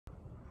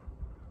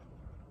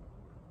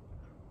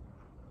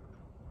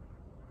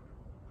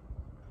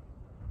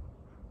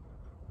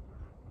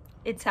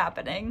It's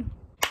happening.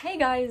 Hey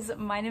guys,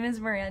 my name is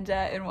Miranda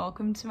and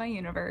welcome to my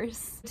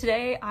universe.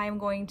 Today I am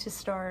going to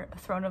start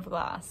Throne of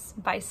Glass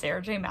by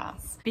Sarah J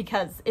Maas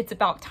because it's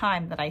about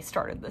time that I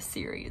started this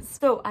series.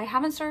 So I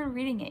haven't started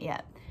reading it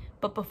yet,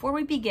 but before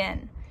we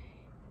begin,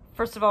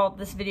 first of all,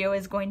 this video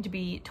is going to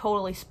be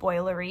totally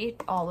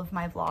spoilery. All of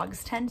my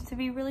vlogs tend to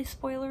be really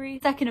spoilery.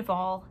 Second of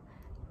all,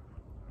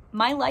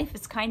 my life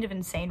is kind of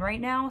insane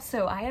right now,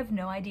 so I have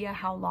no idea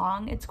how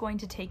long it's going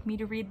to take me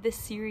to read this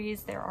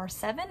series. There are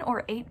 7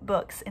 or 8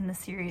 books in the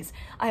series.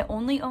 I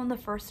only own the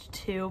first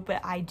 2, but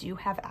I do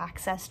have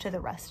access to the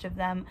rest of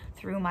them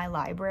through my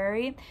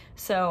library,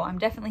 so I'm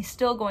definitely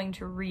still going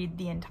to read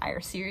the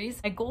entire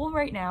series. My goal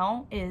right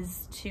now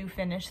is to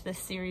finish this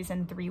series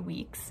in 3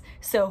 weeks,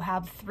 so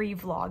have 3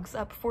 vlogs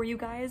up for you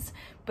guys,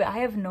 but I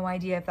have no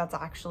idea if that's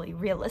actually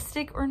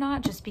realistic or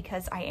not, just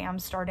because I am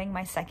starting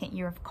my 2nd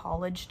year of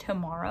college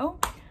tomorrow.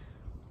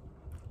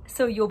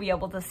 So you'll be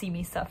able to see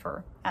me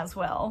suffer as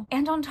well.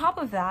 And on top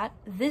of that,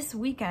 this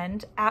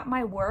weekend at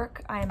my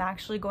work, I am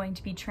actually going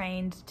to be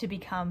trained to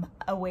become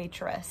a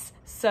waitress.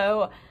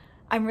 So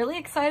I'm really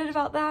excited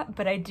about that,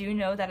 but I do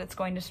know that it's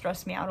going to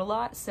stress me out a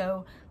lot.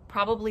 So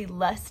probably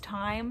less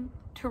time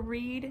to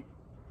read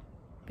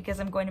because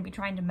I'm going to be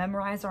trying to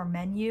memorize our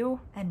menu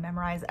and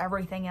memorize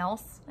everything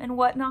else and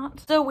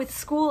whatnot. So with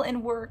school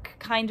and work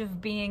kind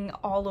of being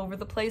all over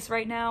the place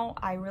right now,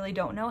 I really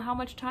don't know how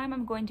much time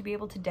I'm going to be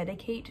able to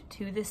dedicate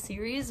to this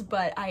series,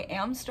 but I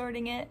am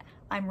starting it.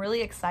 I'm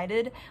really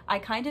excited. I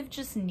kind of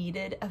just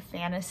needed a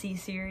fantasy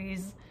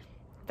series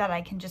that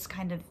I can just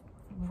kind of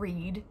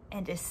read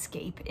and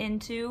escape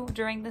into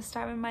during this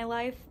time in my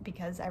life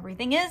because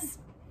everything is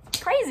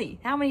crazy.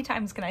 How many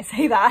times can I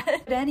say that?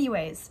 But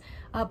anyways,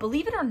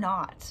 believe it or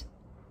not,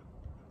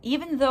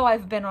 even though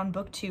I've been on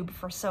BookTube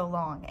for so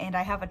long and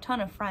I have a ton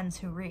of friends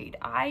who read,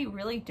 I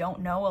really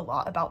don't know a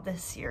lot about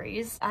this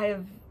series. I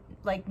have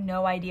like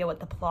no idea what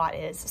the plot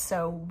is,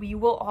 so we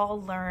will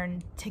all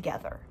learn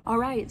together. All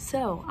right,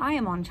 so I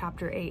am on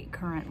chapter 8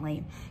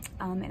 currently,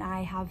 and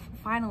I have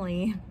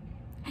finally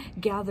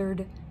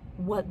gathered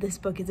what this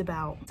book is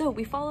about. So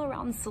we follow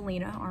around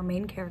Selena, our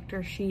main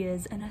character. She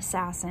is an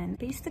assassin.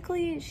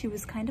 Basically, she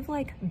was kind of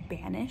like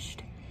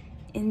banished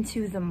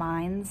into the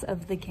mines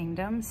of the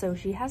kingdom, so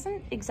she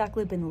hasn't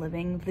exactly been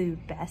living the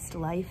best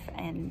life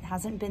and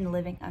hasn't been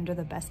living under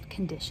the best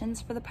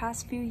conditions for the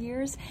past few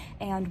years.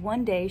 And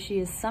one day she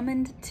is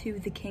summoned to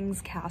the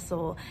king's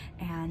castle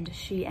and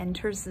she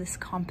enters this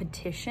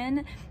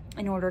competition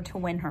in order to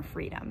win her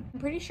freedom. I'm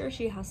pretty sure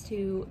she has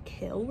to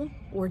kill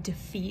or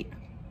defeat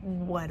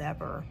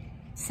whatever,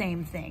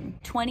 same thing,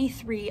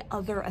 23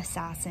 other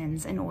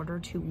assassins in order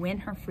to win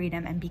her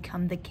freedom and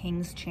become the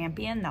king's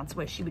champion. That's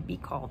what she would be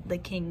called, the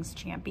king's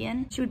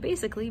champion. She would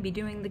basically be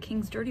doing the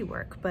king's dirty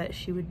work, but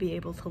she would be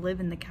able to live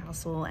in the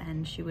castle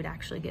and she would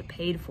actually get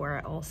paid for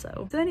it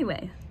also. So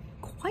anyway,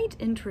 quite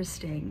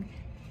interesting.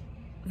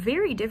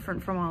 Very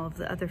different from all of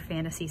the other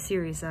fantasy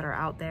series that are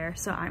out there,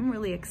 so I'm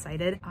really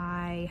excited.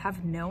 I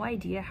have no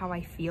idea how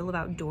I feel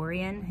about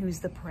Dorian,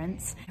 who's the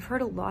prince. I've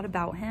heard a lot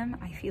about him.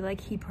 I feel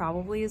like he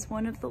probably is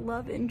one of the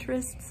love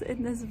interests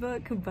in this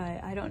book,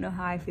 but I don't know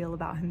how I feel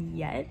about him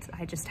yet.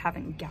 I just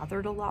haven't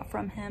gathered a lot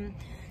from him,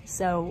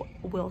 so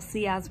we'll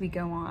see as we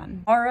go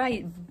on. All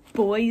right,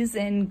 boys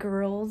and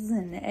girls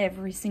and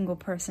every single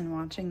person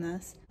watching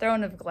this.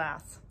 Throne of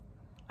Glass.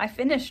 I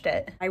finished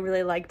it. I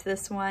really liked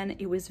this one.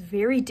 It was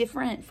very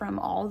different from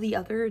all the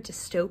other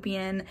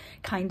dystopian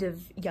kind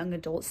of young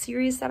adult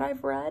series that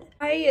I've read.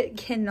 I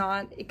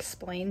cannot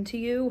explain to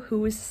you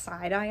whose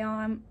side I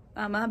am.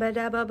 I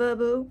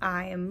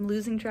am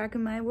losing track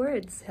of my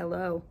words.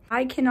 Hello.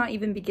 I cannot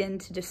even begin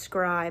to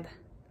describe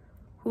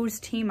whose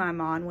team I'm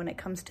on when it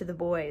comes to the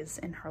boys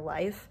in her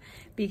life,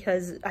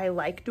 because I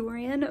like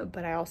Dorian,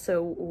 but I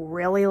also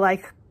really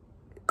like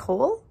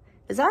Cole.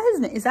 Is that his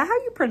name? Is that how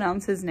you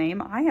pronounce his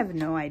name? I have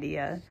no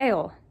idea.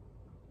 Kale.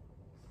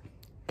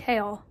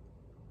 Kale.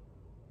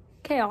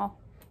 Kale.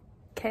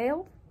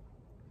 Kale?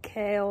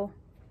 Kale.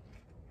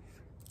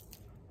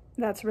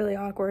 That's really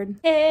awkward.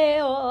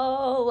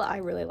 Kale. I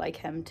really like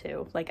him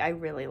too. Like, I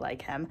really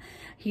like him.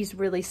 He's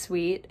really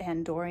sweet,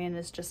 and Dorian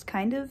is just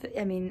kind of,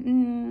 I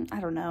mean, I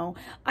don't know.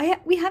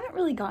 We haven't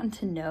really gotten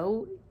to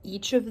know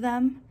each of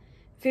them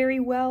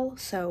very well,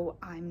 so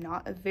I'm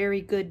not a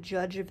very good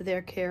judge of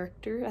their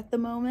character at the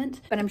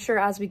moment, but I'm sure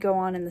as we go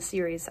on in the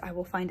series I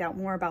will find out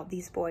more about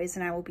these boys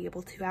and I will be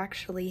able to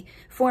actually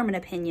form an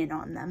opinion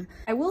on them.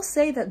 I will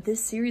say that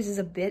this series is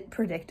a bit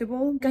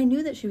predictable. I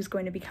knew that she was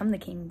going to become the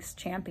king's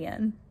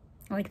champion.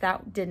 Like,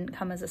 that didn't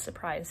come as a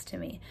surprise to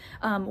me.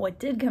 What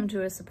did come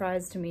to a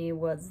surprise to me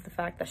was the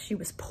fact that she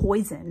was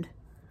poisoned.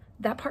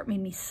 That part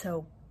made me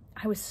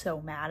I was so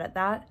mad at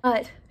that,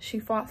 but she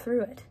fought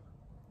through it.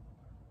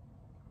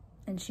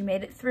 And she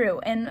made it through.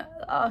 And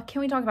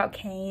can we talk about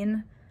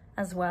Cain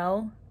as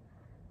well?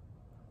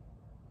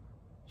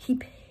 He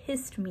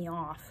pissed me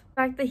off.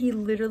 The fact that he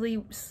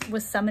literally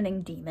was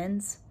summoning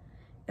demons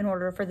in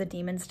order for the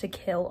demons to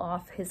kill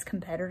off his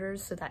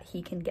competitors so that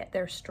he can get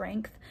their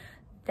strength.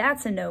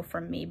 That's a no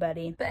from me,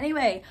 buddy. But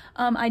anyway,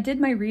 I did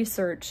my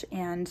research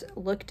and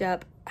looked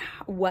up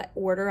what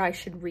order I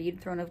should read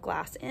Throne of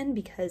Glass in,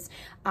 because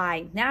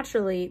I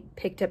naturally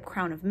picked up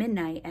Crown of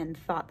Midnight and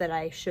thought that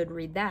I should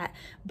read that.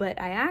 But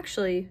I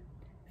actually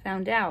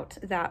found out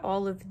that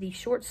all of the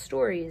short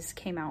stories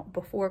came out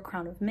before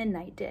Crown of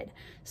Midnight did.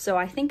 So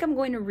I think I'm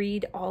going to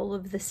read all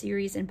of the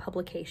series in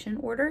publication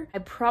order. I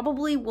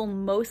probably will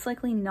most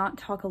likely not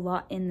talk a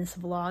lot in this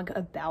vlog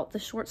about the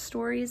short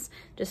stories,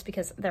 just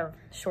because they're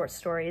short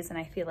stories and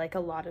I feel like a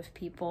lot of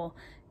people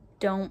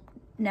don't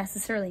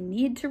necessarily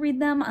need to read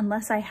them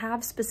unless I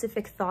have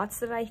specific thoughts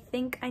that I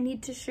think I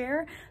need to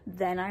share,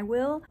 then I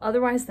will.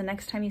 Otherwise, the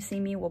next time you see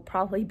me will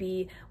probably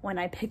be when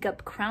I pick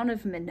up Crown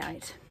of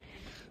Midnight.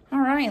 All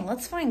right,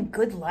 let's find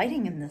good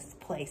lighting in this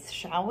place,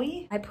 shall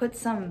we? I put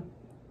some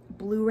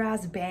Blue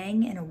Raz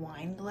Bang in a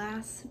wine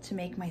glass to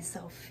make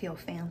myself feel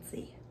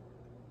fancy.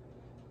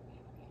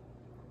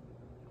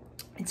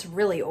 It's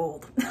really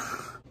old.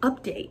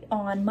 Update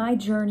on my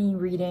journey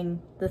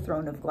reading the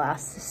Throne of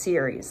Glass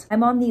series.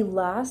 I'm on the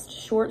last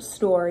short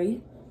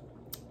story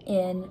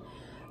in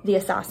The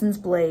Assassin's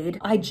Blade.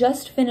 I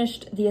just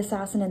finished The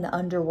Assassin in the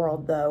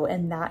Underworld though,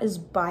 and that is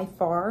by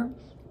far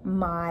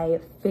my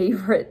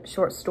favorite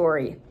short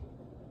story.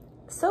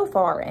 So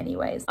far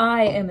anyways.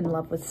 I am in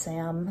love with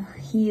Sam.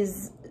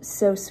 He's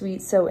so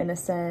sweet, so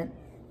innocent,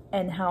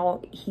 and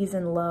how he's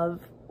in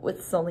love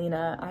with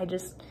Selena.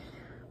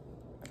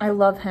 I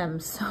love him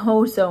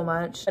so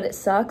much. But it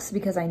sucks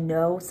because I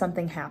know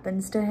something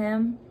happens to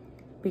him,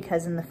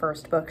 because in the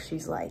first book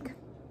she's like,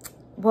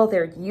 well,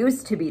 there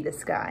used to be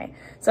this guy.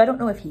 So I don't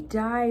know if he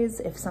dies,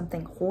 if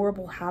something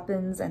horrible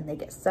happens and they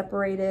get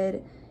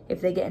separated, if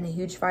they get in a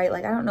huge fight.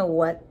 Like, I don't know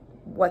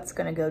what's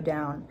gonna go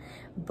down,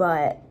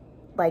 but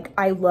like,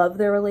 I love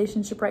their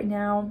relationship right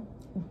now.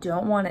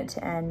 Don't want it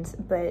to end,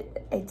 but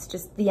it's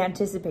just, the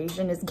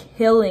anticipation is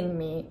killing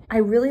me. I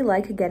really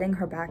like getting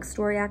her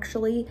backstory,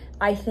 actually.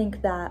 I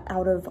think that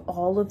out of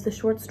all of the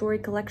short story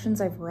collections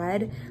I've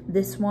read,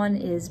 this one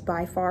is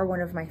by far one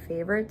of my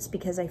favorites,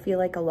 because I feel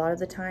like a lot of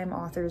the time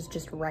authors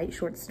just write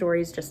short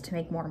stories just to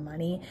make more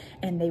money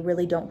and they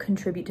really don't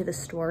contribute to the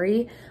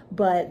story.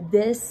 But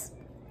these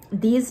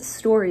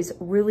stories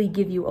really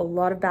give you a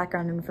lot of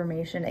background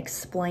information,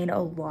 explain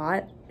a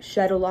lot,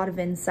 shed a lot of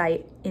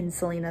insight in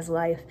Selena's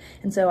life.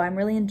 And so I'm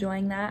really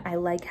enjoying that. I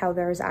like how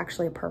there's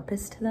actually a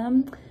purpose to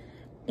them.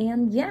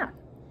 And yeah,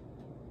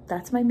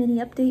 that's my mini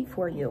update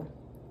for you.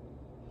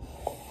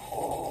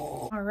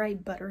 All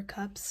right,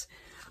 buttercups.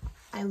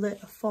 I lit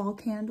a fall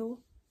candle.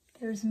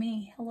 There's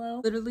me,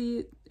 hello.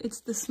 Literally,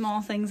 it's the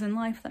small things in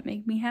life that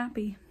make me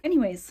happy.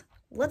 Anyways,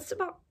 what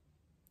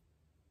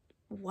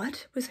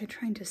was I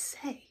trying to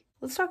say?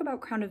 Let's talk about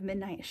Crown of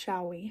Midnight,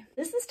 shall we?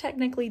 This is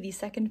technically the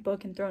second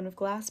book in Throne of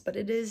Glass, but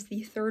it is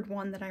the third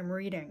one that I'm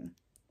reading.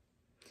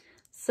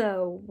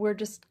 So we're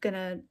just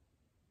gonna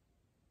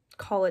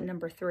call it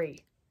number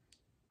 3.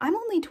 I'm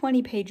only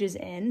 20 pages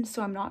in,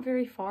 so I'm not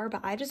very far,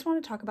 but I just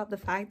want to talk about the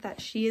fact that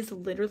she is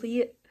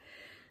literally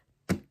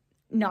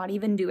not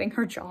even doing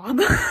her job.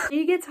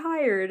 She gets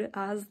hired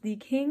as the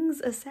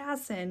king's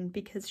assassin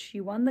because she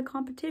won the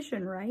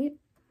competition, right?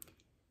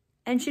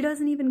 And she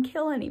doesn't even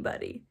kill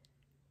anybody.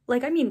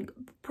 Like, I mean,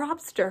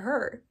 props to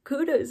her.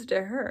 Kudos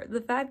to her.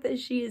 The fact that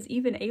she is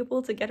even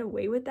able to get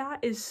away with that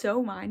is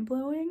so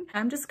mind-blowing.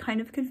 I'm just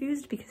kind of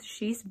confused because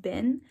she's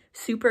been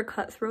super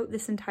cutthroat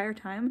this entire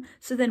time.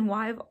 So then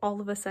why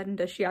all of a sudden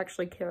does she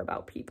actually care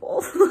about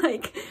people?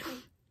 Like,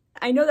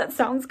 I know that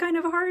sounds kind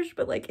of harsh,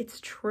 but like, it's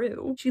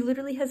true. She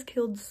literally has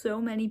killed so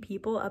many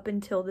people up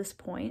until this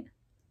point.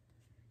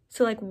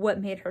 So like, what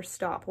made her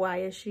stop? Why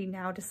is she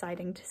now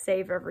deciding to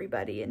save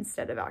everybody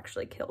instead of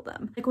actually kill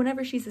them? Like,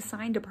 whenever she's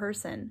assigned a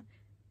person,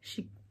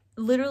 she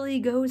literally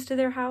goes to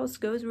their house,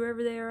 goes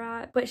wherever they are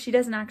at, but she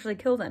doesn't actually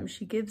kill them.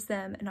 She gives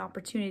them an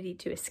opportunity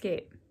to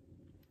escape.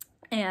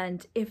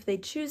 And if they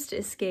choose to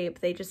escape,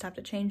 they just have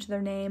to change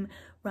their name,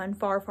 run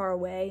far, far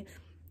away.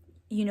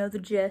 You know the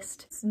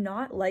gist. It's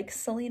not like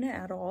Selena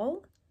at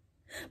all.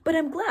 But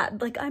I'm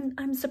glad. Like,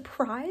 I'm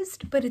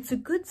surprised, but it's a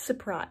good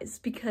surprise,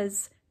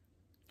 because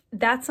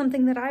that's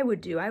something that I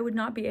would do. I would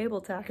not be able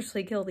to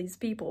actually kill these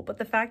people. But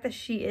the fact that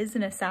she is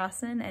an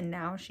assassin and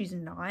now she's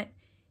not,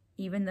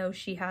 even though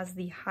she has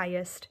the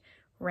highest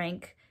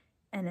rank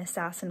an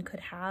assassin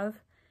could have,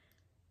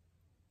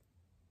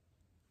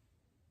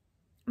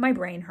 my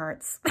brain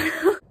hurts.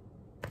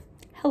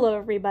 Hello,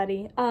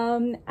 everybody.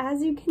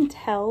 As you can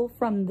tell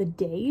from the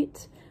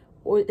date,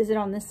 or is it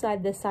on this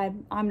side,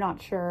 I'm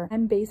not sure.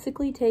 I'm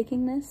basically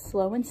taking this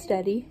slow and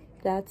steady.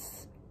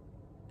 That's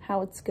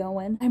how it's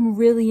going. I'm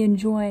really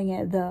enjoying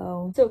it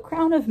though. So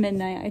Crown of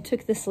Midnight, I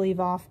took the sleeve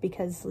off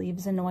because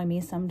sleeves annoy me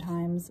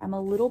sometimes. I'm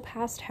a little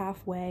past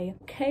halfway.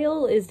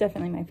 Chaol is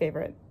definitely my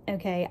favorite.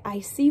 Okay,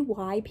 I see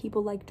why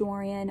people like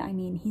Dorian. I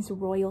mean, he's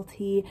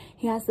royalty.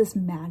 He has this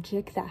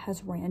magic that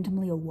has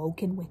randomly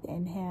awoken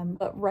within him.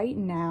 But right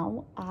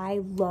now, I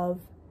love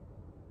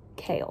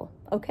Chaol,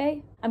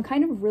 okay? I'm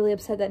kind of really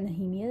upset that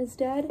Nehemia is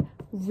dead.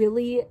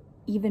 Really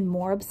even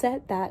more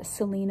upset that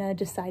Selena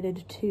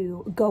decided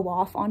to go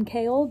off on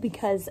Chaol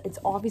because it's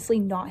obviously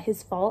not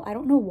his fault. I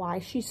don't know why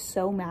she's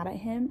so mad at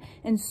him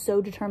and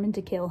so determined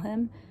to kill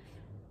him.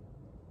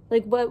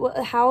 Like,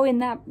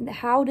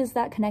 how does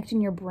that connect in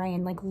your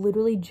brain? Like,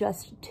 literally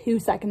just 2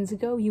 seconds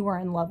ago, you were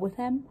in love with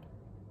him,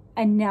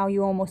 and now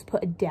you almost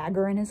put a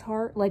dagger in his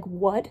heart? Like,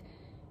 what?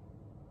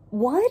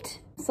 What?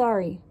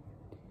 Sorry.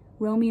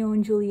 Romeo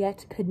and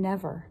Juliet could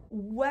never.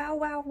 Wow,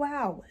 wow,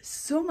 wow.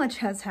 So much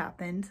has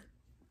happened.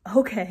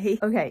 Okay,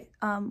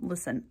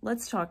 listen,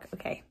 let's talk.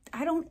 Okay,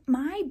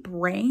 my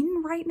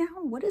brain right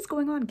now, what is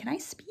going on? Can I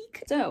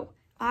speak? So,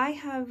 I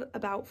have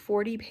about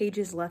 40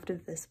 pages left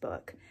of this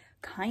book.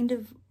 Kind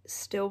of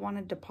still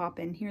wanted to pop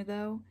in here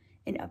though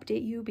and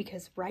update you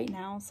because right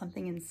now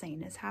something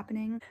insane is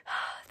happening.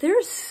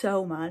 There's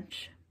so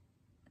much.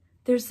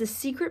 There's this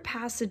secret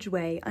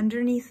passageway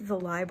underneath the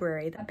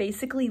library that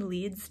basically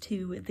leads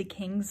to the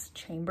king's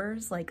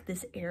chambers, like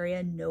this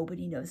area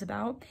nobody knows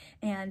about.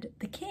 And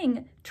the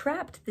king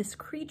trapped this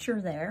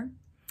creature there.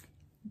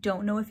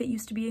 Don't know if it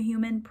used to be a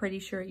human. Pretty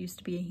sure it used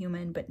to be a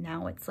human, but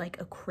now it's like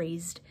a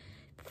crazed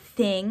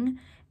thing.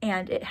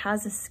 And it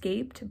has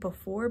escaped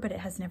before, but it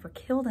has never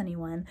killed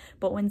anyone.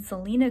 But when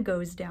Selena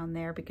goes down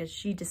there, because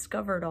she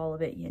discovered all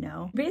of it, you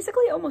know,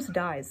 basically almost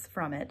dies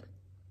from it.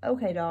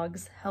 Okay,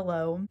 dogs,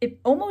 hello. It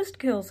almost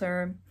kills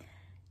her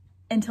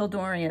until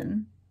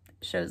Dorian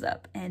shows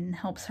up and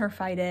helps her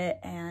fight it.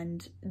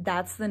 And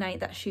that's the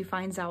night that she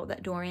finds out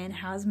that Dorian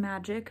has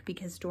magic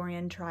because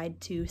Dorian tried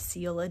to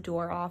seal a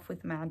door off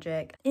with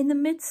magic. In the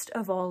midst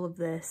of all of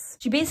this,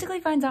 she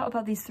basically finds out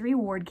about these 3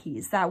 ward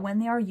keys that when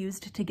they are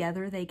used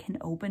together, they can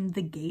open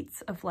the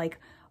gates of like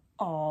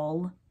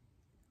all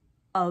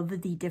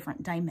of the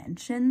different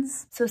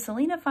dimensions. So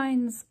Selena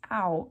finds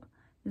out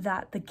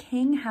that the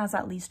king has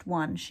at least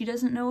one. She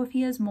doesn't know if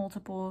he has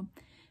multiple,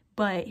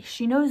 but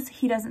she knows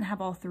he doesn't have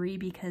all 3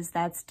 because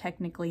that's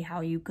technically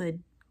how you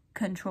could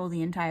control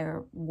the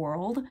entire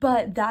world.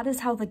 But that is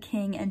how the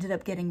king ended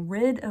up getting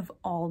rid of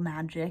all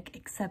magic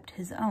except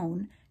his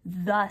own.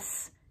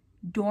 Thus,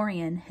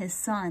 Dorian, his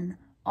son,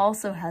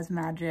 also has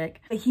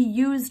magic. But he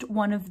used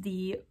one of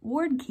the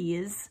ward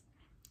keys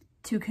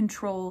to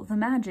control the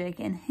magic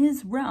in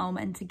his realm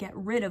and to get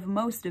rid of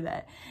most of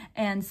it.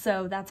 And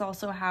so that's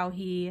also how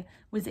he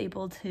was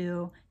able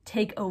to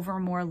take over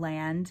more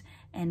land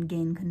and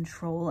gain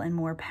control and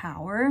more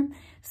power.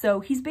 So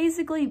he's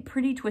basically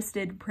pretty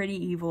twisted, pretty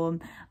evil.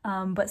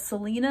 But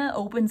Selena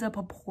opens up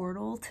a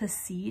portal to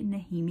see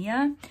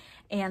Nehemia,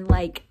 and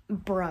like,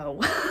 bro.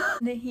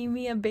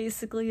 Nehemia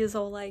basically is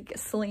all like,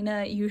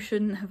 Selena, you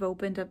shouldn't have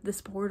opened up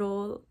this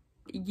portal.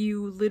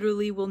 You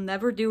literally will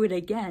never do it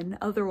again,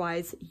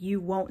 otherwise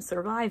you won't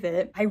survive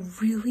it. I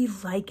really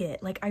like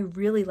it. Like, I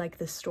really like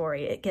this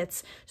story. It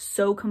gets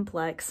so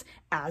complex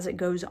as it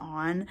goes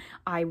on.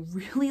 I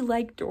really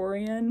like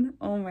Dorian.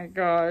 Oh my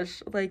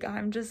gosh. Like, oh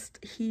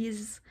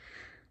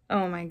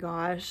my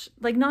gosh.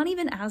 Like, not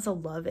even as a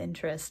love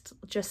interest,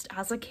 just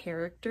as a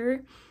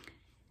character.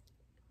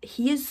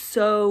 He is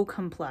so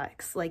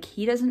complex. Like,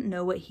 he doesn't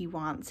know what he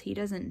wants. He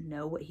doesn't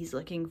know what he's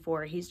looking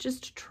for. He's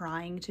just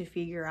trying to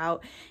figure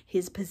out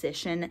his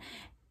position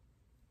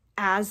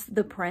as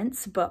the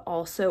prince, but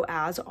also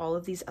as all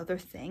of these other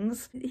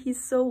things.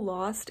 He's so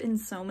lost in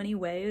so many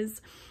ways.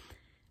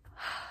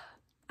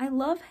 I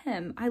love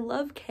him. I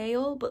love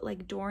Chaol, but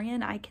like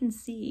Dorian, I can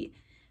see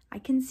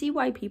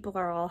why people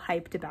are all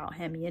hyped about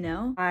him, you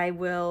know? I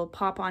will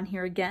pop on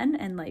here again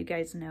and let you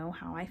guys know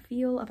how I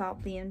feel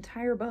about the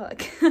entire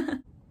book.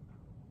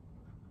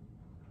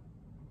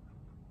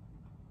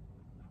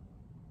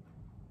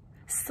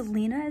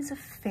 Selena is a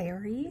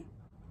fairy?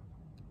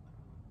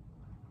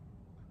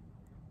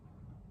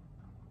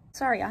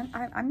 Sorry,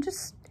 I'm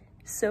just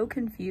so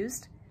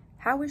confused.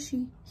 How is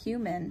she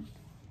human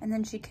and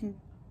then she can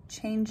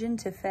change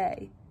into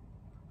fae?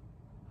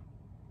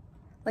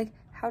 Like,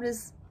 how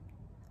does...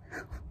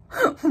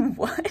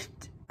 What?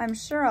 I'm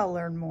sure I'll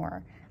learn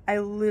more. I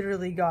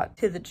literally got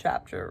to the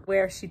chapter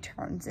where she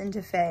turns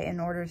into fae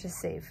in order to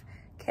save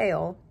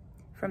Chaol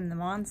from the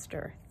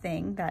monster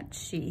thing that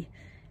she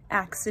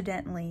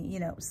accidentally,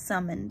 you know,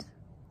 summoned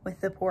with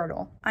the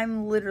portal.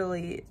 I'm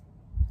literally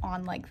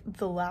on like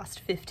the last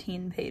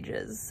 15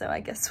 pages, so I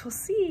guess we'll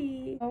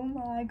see. Oh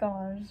my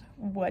gosh,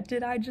 what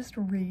did I just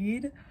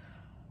read?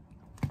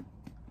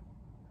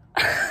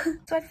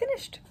 So I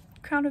finished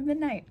Crown of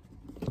Midnight.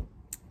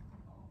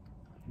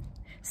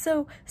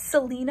 So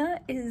Selena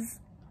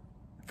is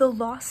the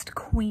lost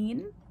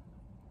queen?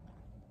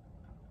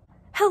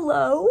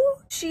 Hello?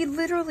 She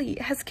literally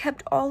has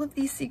kept all of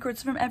these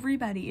secrets from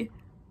everybody.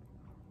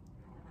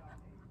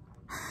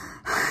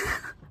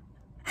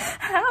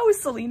 How,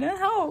 Selena?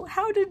 How?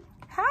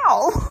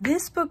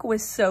 This book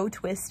was so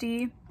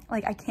twisty.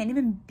 Like, I can't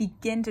even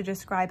begin to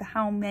describe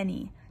how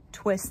many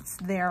twists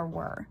there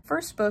were.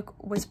 First book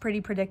was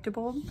pretty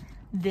predictable.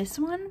 This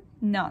one,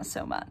 not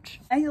so much.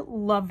 I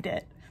loved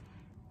it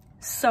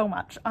so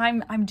much.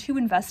 I'm too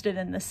invested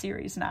in this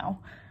series now.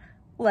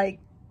 Like,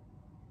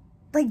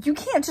 Like, you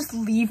can't just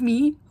leave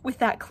me with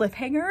that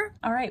cliffhanger.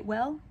 All right,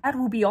 well, that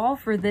will be all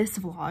for this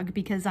vlog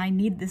because I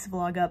need this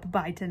vlog up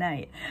by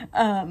tonight.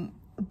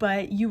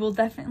 But you will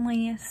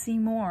definitely see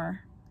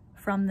more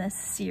from this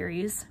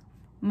series.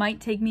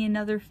 Might take me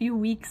another few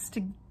weeks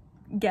to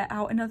get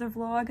out another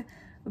vlog,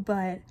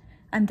 but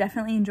I'm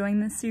definitely enjoying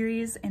this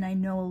series, and I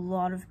know a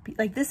lot of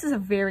people, like, this is a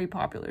very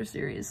popular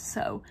series,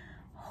 so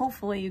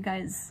hopefully you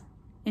guys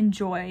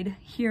enjoyed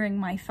hearing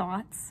my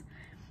thoughts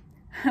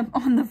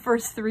on the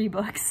first 3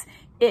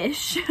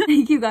 books-ish.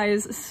 Thank you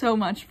guys so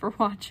much for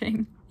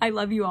watching. I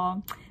love you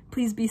all.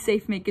 Please be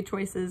safe, make good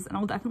choices, and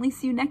I'll definitely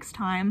see you next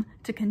time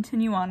to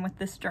continue on with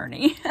this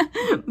journey.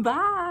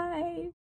 Bye!